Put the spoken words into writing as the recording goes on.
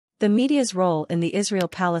The media's role in the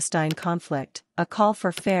Israel-Palestine conflict, a call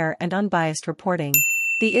for fair and unbiased reporting.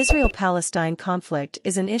 The Israel-Palestine conflict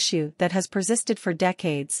is an issue that has persisted for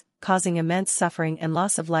decades, causing immense suffering and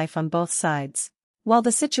loss of life on both sides. While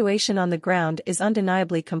the situation on the ground is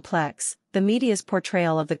undeniably complex, the media's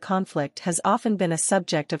portrayal of the conflict has often been a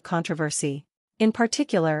subject of controversy. In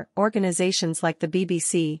particular, organizations like the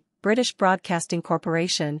BBC, British Broadcasting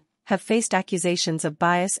Corporation, have faced accusations of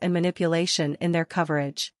bias and manipulation in their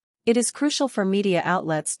coverage. It is crucial for media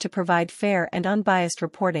outlets to provide fair and unbiased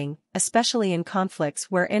reporting, especially in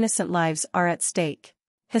conflicts where innocent lives are at stake.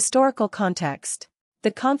 Historical context.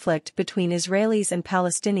 The conflict between Israelis and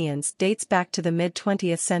Palestinians dates back to the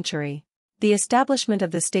mid-20th century. The establishment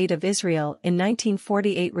of the State of Israel in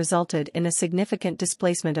 1948 resulted in a significant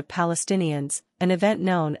displacement of Palestinians, an event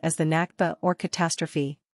known as the Nakba or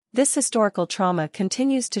catastrophe. This historical trauma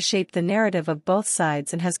continues to shape the narrative of both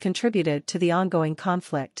sides and has contributed to the ongoing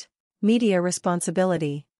conflict. Media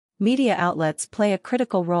responsibility. Media outlets play a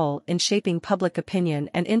critical role in shaping public opinion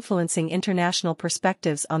and influencing international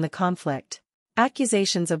perspectives on the conflict.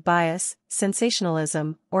 Accusations of bias,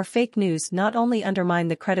 sensationalism, or fake news not only undermine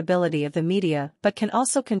the credibility of the media but can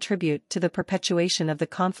also contribute to the perpetuation of the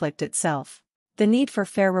conflict itself. The need for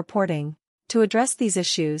fair reporting. To address these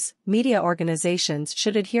issues, media organizations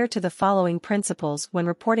should adhere to the following principles when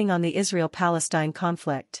reporting on the Israel-Palestine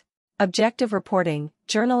conflict. Objective reporting.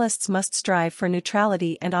 Journalists must strive for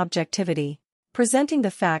neutrality and objectivity. Presenting the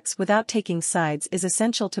facts without taking sides is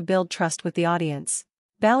essential to build trust with the audience.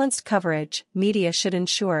 Balanced coverage. Media should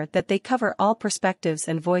ensure that they cover all perspectives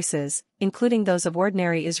and voices, including those of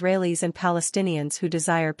ordinary Israelis and Palestinians who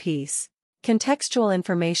desire peace. Contextual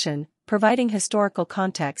information. Providing historical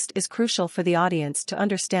context is crucial for the audience to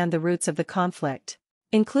understand the roots of the conflict.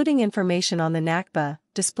 Including information on the Nakba,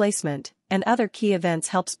 displacement, and other key events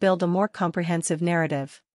helps build a more comprehensive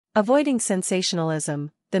narrative. Avoiding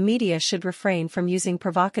sensationalism. The media should refrain from using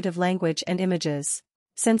provocative language and images.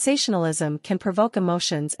 Sensationalism can provoke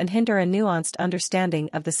emotions and hinder a nuanced understanding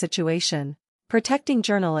of the situation. Protecting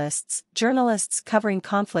journalists. Journalists covering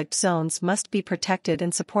conflict zones must be protected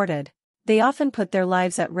and supported. They often put their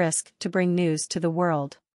lives at risk to bring news to the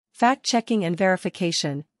world. Fact-checking and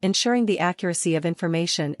verification. Ensuring the accuracy of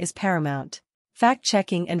information is paramount.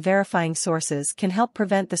 Fact-checking and verifying sources can help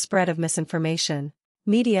prevent the spread of misinformation.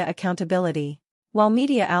 Media accountability. While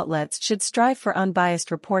media outlets should strive for unbiased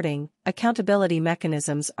reporting, accountability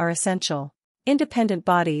mechanisms are essential. Independent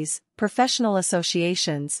bodies, professional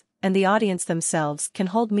associations, and the audience themselves can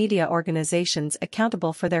hold media organizations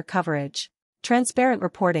accountable for their coverage. Transparent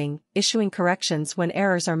reporting, issuing corrections when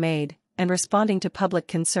errors are made, and responding to public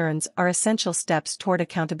concerns are essential steps toward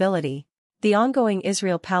accountability. The ongoing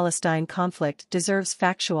Israel-Palestine conflict deserves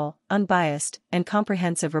factual, unbiased, and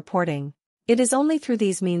comprehensive reporting. It is only through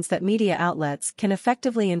these means that media outlets can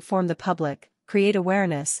effectively inform the public, create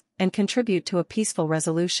awareness, and contribute to a peaceful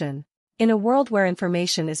resolution. In a world where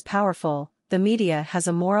information is powerful, the media has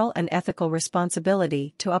a moral and ethical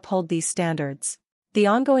responsibility to uphold these standards. The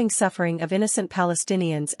ongoing suffering of innocent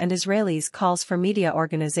Palestinians and Israelis calls for media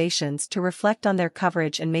organizations to reflect on their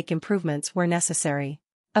coverage and make improvements where necessary.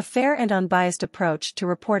 A fair and unbiased approach to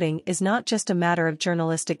reporting is not just a matter of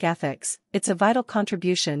journalistic ethics, it's a vital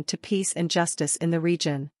contribution to peace and justice in the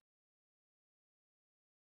region.